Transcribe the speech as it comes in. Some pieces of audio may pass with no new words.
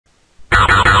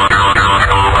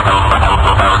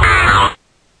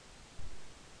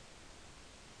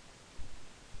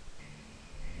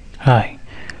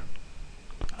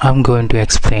I'm going to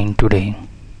explain today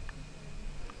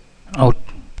how,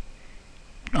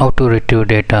 how to retrieve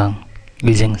data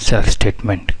using select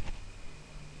statement.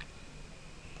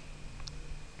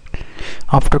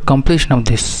 After completion of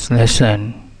this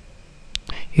lesson,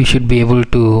 you should be able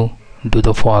to do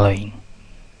the following.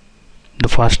 The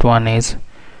first one is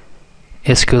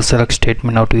SQL select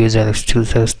statement, how to use SQL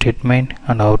select statement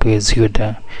and how to execute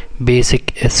the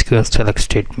basic SQL select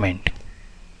statement.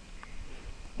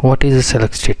 What is a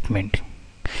select statement?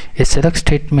 A select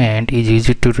statement is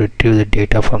used to retrieve the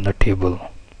data from the table.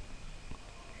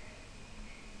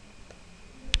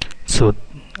 So,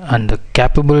 and the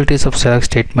capabilities of select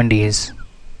statement is,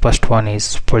 first one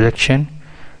is projection,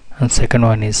 and second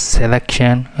one is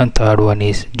selection, and third one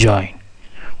is join.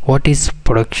 What is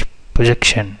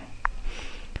projection?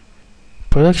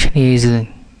 Projection is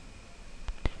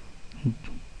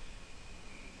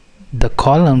the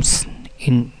columns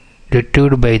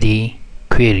retrieved by the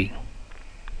query,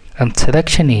 and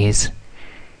selection is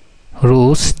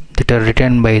rows that are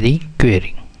written by the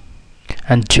query,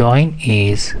 and join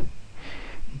is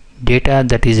data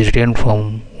that is written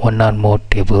from one or more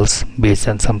tables based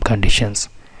on some conditions.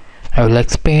 I will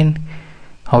explain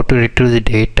how to retrieve the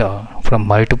data from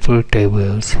multiple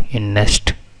tables in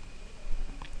next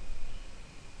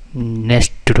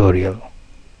tutorial.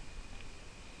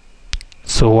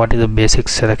 So what is the basic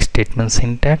select statement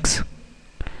syntax?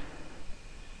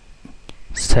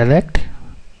 Select,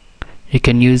 you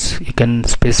can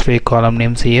specify column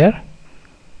names here,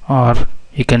 or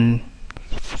you can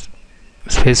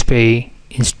specify,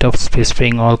 instead of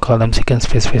specifying all columns, you can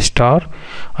specify star,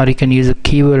 or you can use a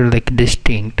keyword like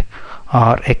distinct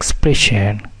or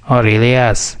expression or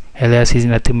alias. Alias is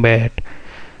nothing but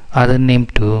other name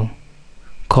to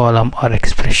column or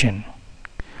expression,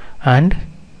 and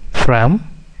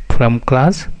from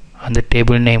class and the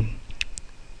table name.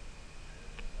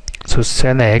 So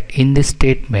select, in this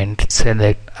statement,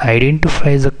 select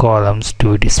identifies the columns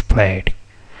to be displayed,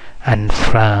 and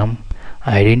from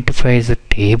identifies the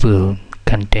table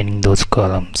containing those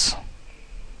columns.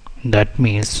 That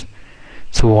means,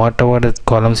 so whatever the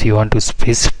columns you want to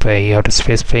specify, you have to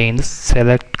specify in the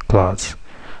select clause.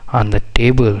 On the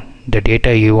table, the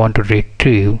data you want to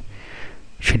retrieve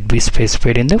should be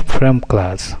specified in the from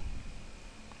class.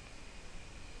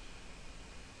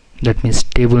 That means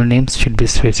table names should be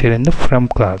specified in the from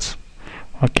class.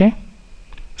 Okay,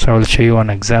 so I will show you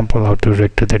one example how to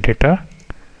retrieve the data.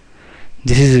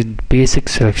 This is a basic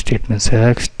select statement,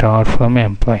 select star from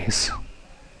employees.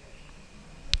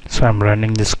 So I'm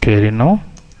running this query now.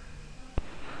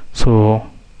 So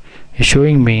it's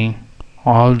showing me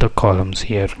all the columns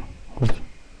here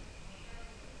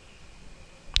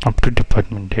up to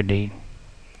department ID.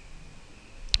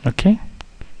 Okay,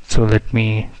 so let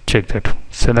me check that.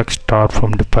 Select star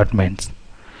from departments.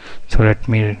 So let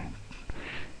me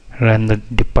run the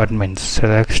departments.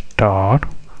 Select star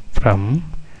from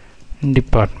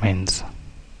departments.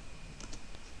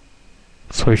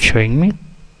 So it's showing me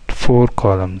 4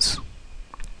 columns: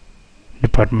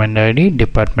 department ID,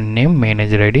 department name,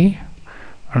 manager ID,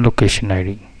 and location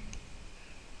ID.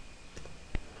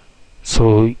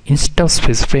 So instead of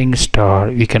specifying star,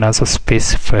 we can also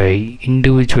specify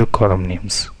individual column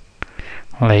names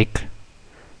like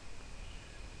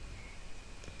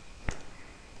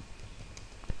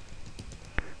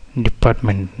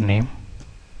department name,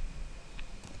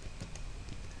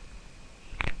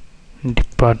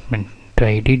 department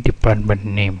ID, department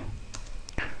name.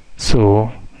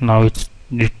 So now it's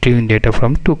retrieving data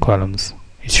from 2 columns.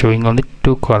 It's showing only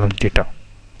 2 columns data.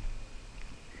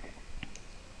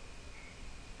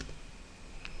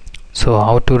 So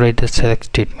how to write the select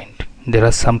statement? There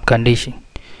are some conditions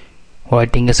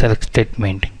writing a select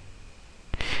statement.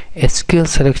 SQL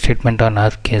select statement are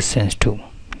not case sensitive.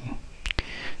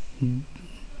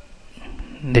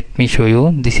 Let me show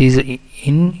you. This is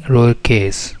in row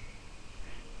case.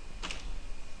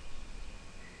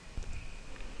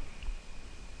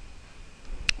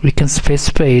 We can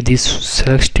specify this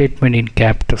select statement in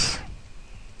capitals.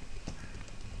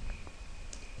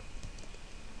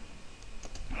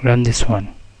 Run this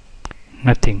one.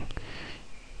 Nothing.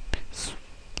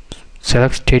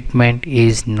 Select statement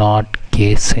is not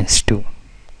case sensitive.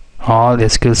 All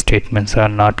SQL statements are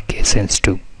not case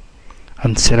sensitive.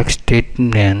 And select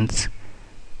statements,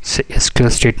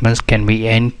 SQL statements can be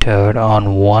entered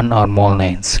on 1 or more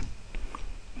lines.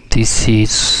 This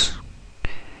is,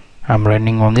 I'm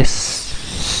running on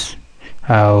this.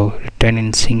 I've written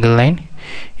in single line.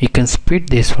 You can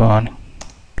split this one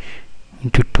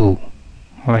into 2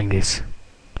 like this.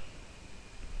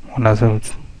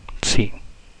 See,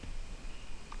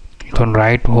 you can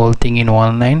write whole thing in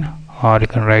one line, or you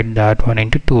can write that one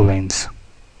into 2 lines.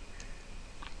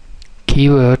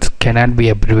 Keywords cannot be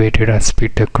abbreviated or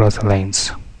split across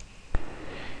lines.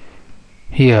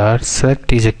 Here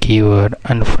select is a keyword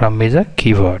and from is a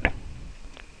keyword.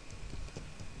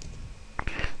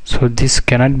 So this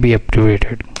cannot be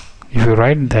abbreviated. If you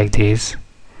write like this,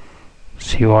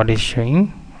 see what is showing,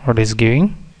 what is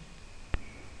giving.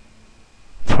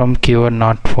 From keyword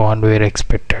not found where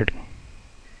expected.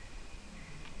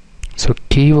 So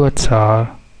keywords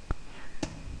are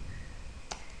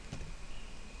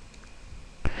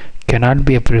cannot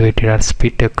be abbreviated or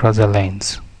split across the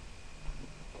lines.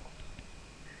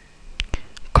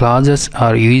 Clauses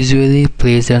are usually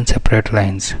placed on separate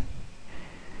lines.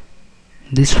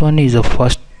 This one is a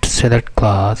first select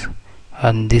clause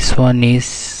and this one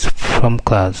is from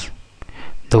clause.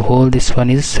 The whole this one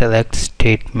is select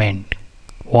statement,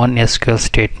 one SQL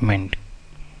statement.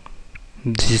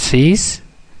 This is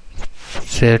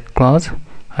select clause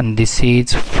and this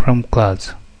is from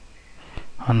clause,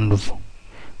 and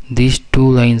these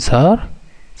 2 lines are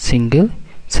single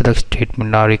select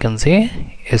statement, or you can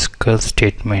say SQL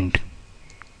statement.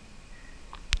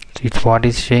 It's what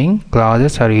is saying,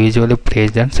 clauses are usually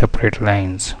placed on separate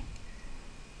lines.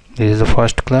 This is the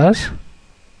first clause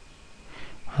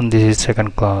and this is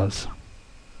second clause.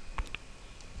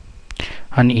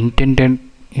 And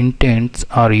intents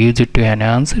are used to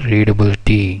enhance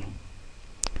readability.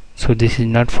 So this is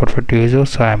not perfect user,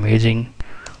 so I am using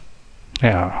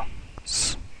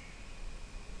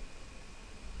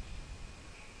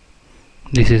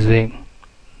this is the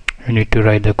you need to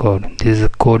write the code. This is the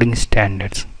coding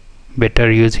standards.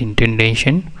 Better use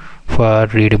indentation for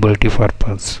readability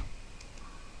purpose.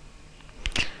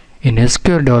 In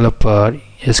SQL Developer,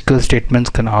 SQL statements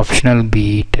can optionally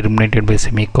be terminated by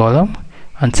semicolon,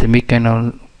 and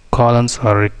semicolons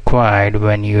are required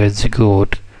when you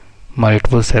execute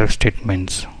multiple select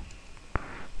statements.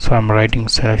 So I'm writing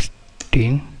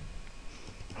selecting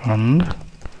and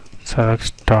select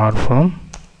star from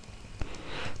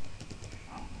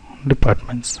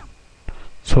departments.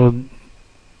 So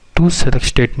 2 select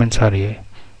statements are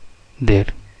there.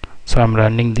 So I'm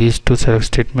running these 2 select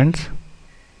statements.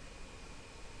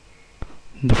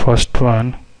 The first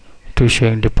one to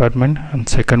showing department and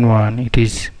second one it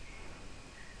is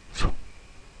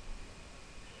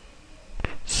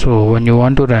so when you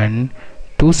want to run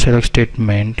 2 select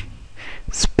statement,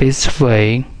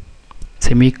 specify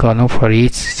semicolon for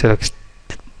each select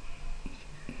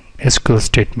SQL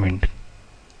statement.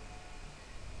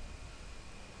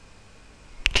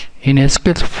 In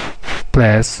SQL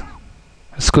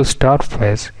star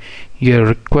plus, you are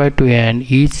required to end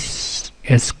each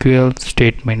SQL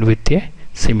statement with a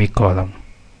semicolon.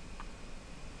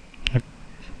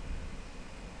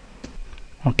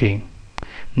 Okay.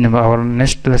 Now our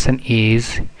next lesson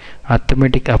is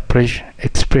arithmetic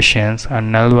expressions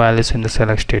and null values in the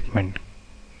select statement.